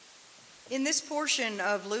In this portion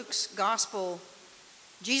of Luke's gospel,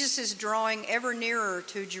 Jesus is drawing ever nearer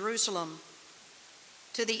to Jerusalem,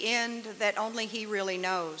 to the end that only he really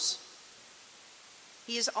knows.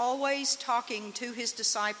 He is always talking to his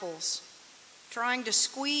disciples, trying to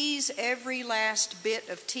squeeze every last bit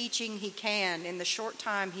of teaching he can in the short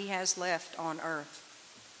time he has left on earth.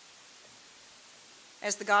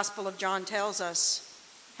 As the Gospel of John tells us,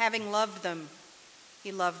 having loved them,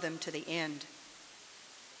 he loved them to the end.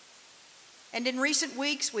 And in recent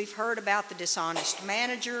weeks, we've heard about the dishonest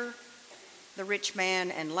manager, the rich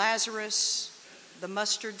man and Lazarus, the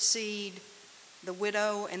mustard seed, the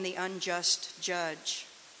widow, and the unjust judge.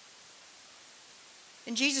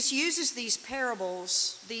 And Jesus uses these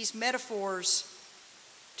parables, these metaphors,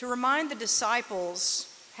 to remind the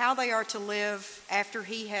disciples how they are to live after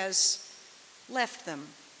he has left them.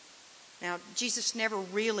 Now, Jesus never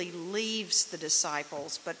really leaves the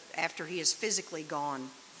disciples, but after he is physically gone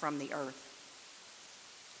from the earth.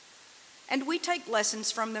 And we take lessons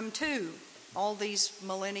from them too, all these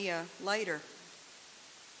millennia later.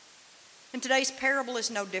 And today's parable is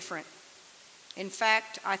no different. In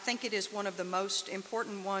fact, I think it is one of the most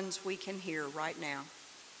important ones we can hear right now.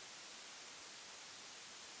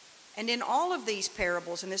 And in all of these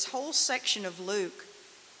parables, in this whole section of Luke,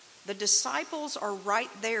 the disciples are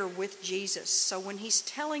right there with Jesus. So when he's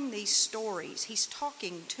telling these stories, he's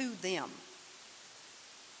talking to them.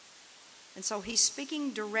 And so he's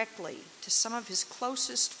speaking directly to some of his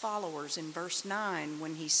closest followers in verse 9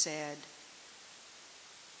 when he said,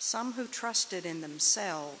 "Some who trusted in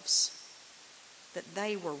themselves that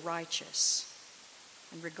they were righteous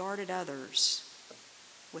and regarded others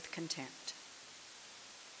with contempt."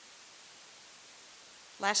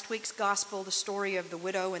 Last week's gospel, the story of the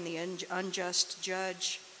widow and the unjust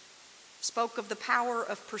judge, spoke of the power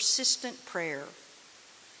of persistent prayer.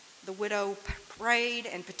 The widow prayed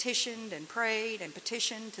and petitioned and prayed and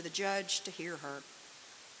petitioned to the judge to hear her.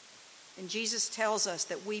 And Jesus tells us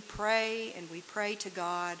that we pray and we pray to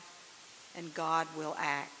God, and God will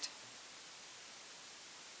act.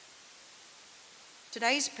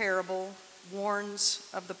 Today's parable warns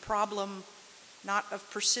of the problem not of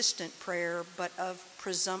persistent prayer, but of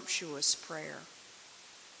presumptuous prayer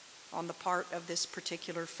on the part of this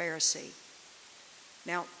particular Pharisee.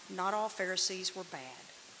 Now, not all Pharisees were bad.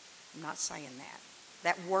 I'm not saying that.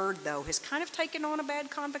 That word, though, has kind of taken on a bad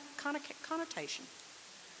connotation.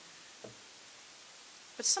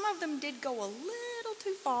 But some of them did go a little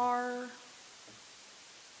too far,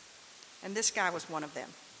 and this guy was one of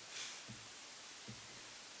them.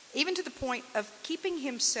 Even to the point of keeping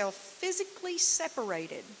himself physically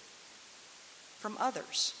separated from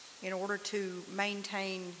others in order to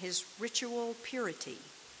maintain his ritual purity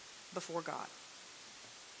before God.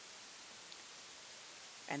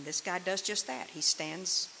 And this guy does just that. He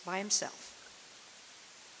stands by himself.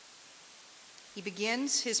 He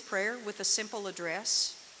begins his prayer with a simple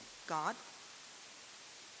address, God.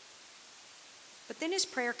 But then his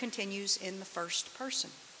prayer continues in the first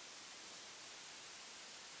person.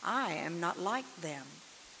 I am not like them.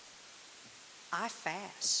 I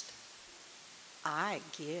fast. I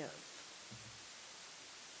give.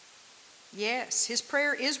 Yes, his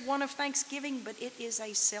prayer is one of thanksgiving, but it is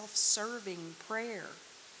a self-serving prayer.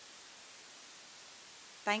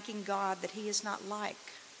 Thanking God that he is not like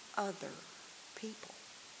other people.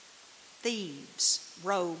 Thieves,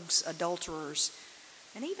 rogues, adulterers,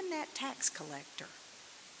 and even that tax collector.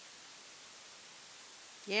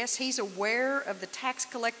 Yes, he's aware of the tax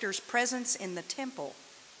collector's presence in the temple,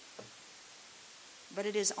 but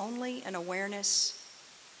it is only an awareness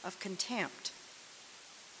of contempt.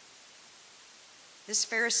 This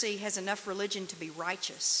Pharisee has enough religion to be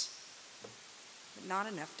righteous, but not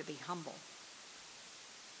enough to be humble.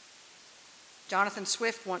 Jonathan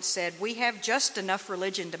Swift once said, "We have just enough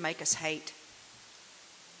religion to make us hate,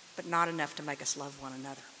 but not enough to make us love one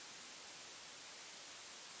another."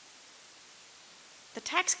 The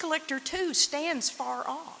tax collector, too, stands far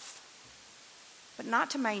off, but not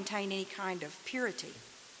to maintain any kind of purity.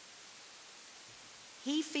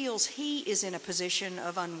 He feels he is in a position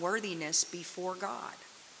of unworthiness before God.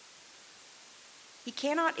 He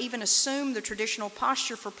cannot even assume the traditional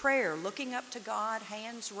posture for prayer, looking up to God,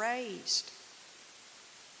 hands raised.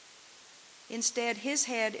 Instead, his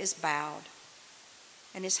head is bowed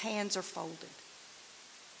and his hands are folded.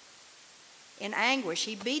 In anguish,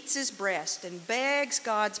 he beats his breast and begs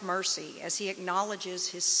God's mercy as he acknowledges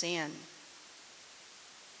his sin.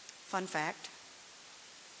 Fun fact,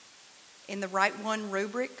 in the Rite One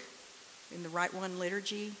rubric, in the Rite One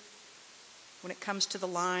liturgy, When it comes to the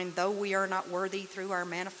line, though we are not worthy through our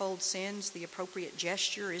manifold sins, the appropriate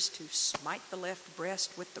gesture is to smite the left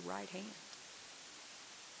breast with the right hand.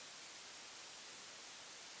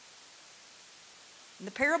 And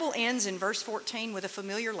the parable ends in verse 14 with a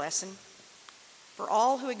familiar lesson. For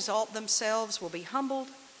all who exalt themselves will be humbled,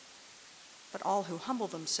 but all who humble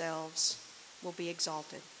themselves will be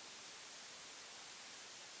exalted.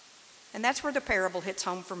 And that's where the parable hits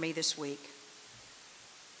home for me this week.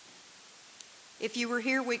 If you were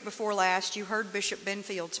here week before last, you heard Bishop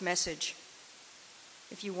Benfield's message.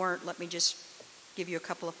 If you weren't, let me just give you a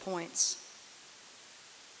couple of points.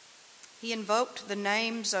 He invoked the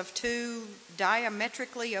names of two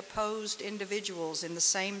diametrically opposed individuals in the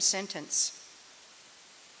same sentence.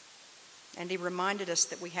 And he reminded us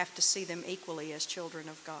that we have to see them equally as children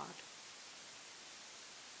of God.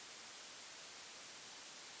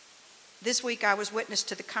 This week I was witness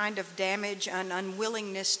to the kind of damage and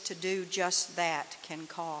unwillingness to do just that can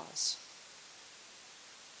cause.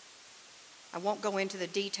 I won't go into the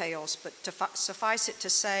details, but suffice it to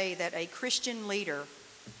say that a Christian leader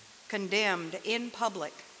condemned in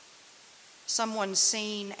public someone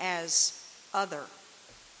seen as other,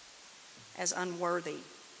 as unworthy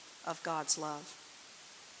of God's love.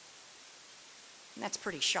 And that's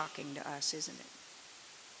pretty shocking to us, isn't it?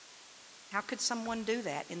 How could someone do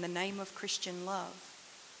that in the name of Christian love?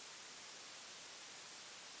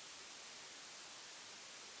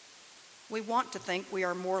 We want to think we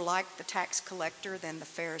are more like the tax collector than the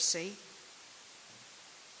Pharisee.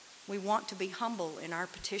 We want to be humble in our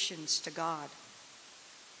petitions to God.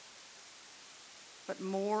 But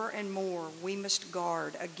more and more we must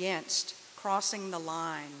guard against crossing the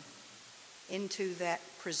line into that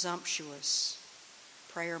presumptuous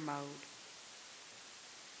prayer mode.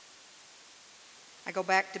 I go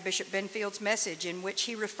back to Bishop Benfield's message in which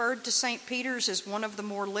he referred to St. Peter's as one of the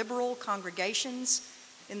more liberal congregations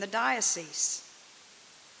in the diocese.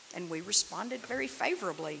 And we responded very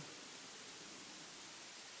favorably.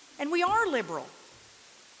 And we are liberal.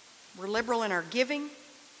 We're liberal in our giving.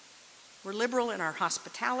 We're liberal in our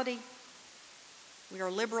hospitality. We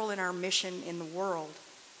are liberal in our mission in the world.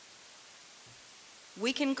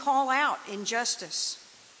 We can call out injustice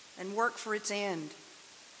and work for its end.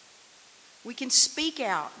 We can speak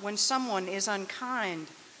out when someone is unkind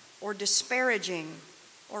or disparaging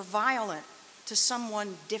or violent to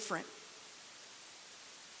someone different.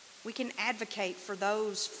 We can advocate for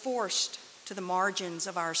those forced to the margins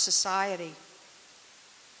of our society.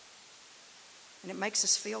 And it makes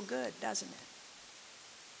us feel good, doesn't it?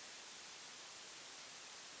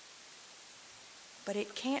 But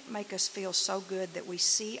it can't make us feel so good that we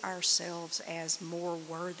see ourselves as more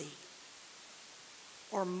worthy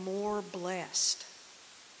or more blessed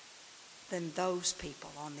than those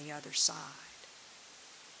people on the other side,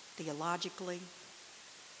 theologically,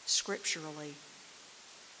 scripturally,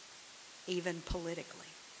 even politically.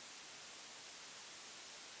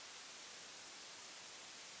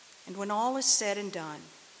 And when all is said and done,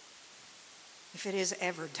 if it is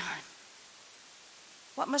ever done,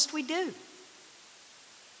 what must we do?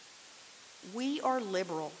 We are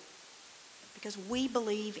liberal because we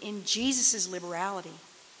believe in Jesus' liberality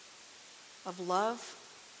of love,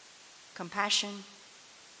 compassion,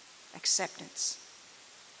 acceptance.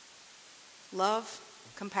 Love,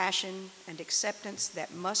 compassion, and acceptance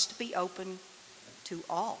that must be open to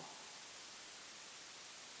all.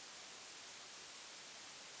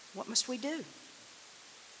 What must we do?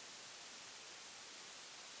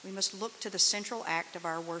 We must look to the central act of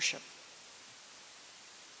our worship.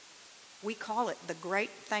 We call it the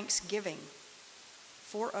Great Thanksgiving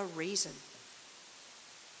for a reason.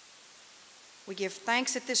 We give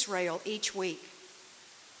thanks at this rail each week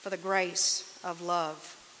for the grace of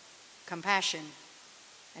love, compassion,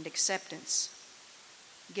 and acceptance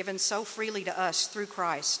given so freely to us through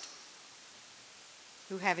Christ,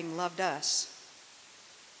 who, having loved us,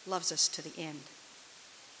 loves us to the end.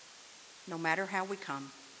 No matter how we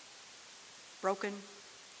come, broken,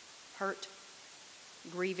 hurt,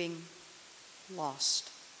 grieving, lost.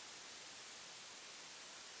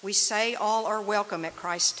 We say all are welcome at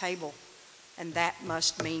Christ's table, and that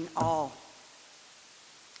must mean all.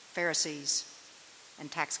 Pharisees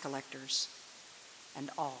and tax collectors and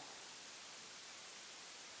all.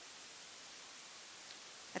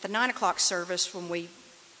 At the 9 o'clock service, when we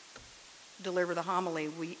deliver the homily,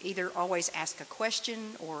 we either always ask a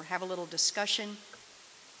question or have a little discussion.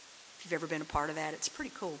 If you've ever been a part of that, it's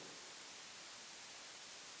pretty cool.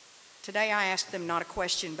 Today I asked them not a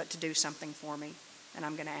question, but to do something for me, and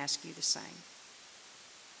I'm going to ask you the same.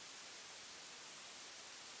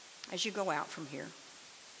 As you go out from here,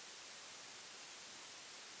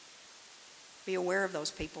 Be aware of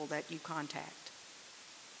those people that you contact,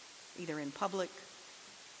 either in public,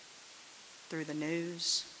 through the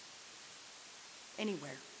news,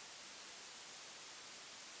 anywhere.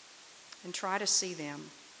 And try to see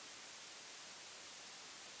them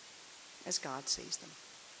as God sees them.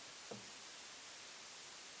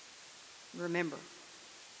 Remember,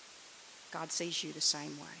 God sees you the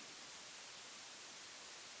same way.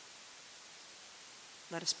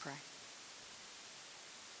 Let us pray.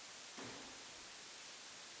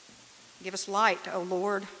 Give us light, O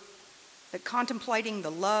Lord, that contemplating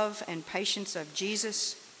the love and patience of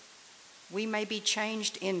Jesus, we may be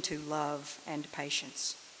changed into love and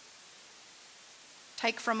patience.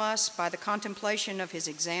 Take from us, by the contemplation of his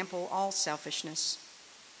example, all selfishness.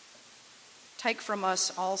 Take from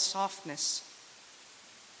us all softness.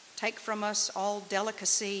 Take from us all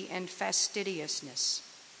delicacy and fastidiousness.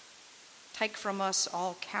 Take from us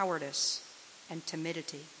all cowardice and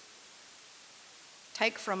timidity.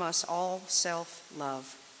 Take from us all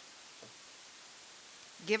self-love.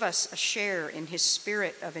 Give us a share in his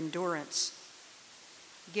spirit of endurance.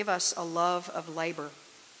 Give us a love of labor.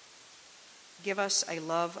 Give us a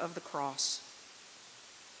love of the cross.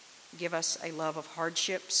 Give us a love of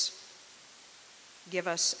hardships. Give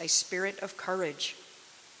us a spirit of courage.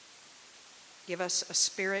 Give us a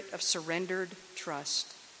spirit of surrendered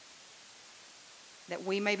trust, that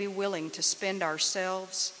we may be willing to spend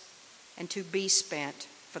ourselves and to be spent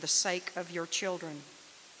for the sake of your children,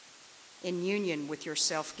 in union with your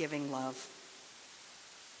self-giving love.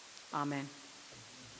 Amen.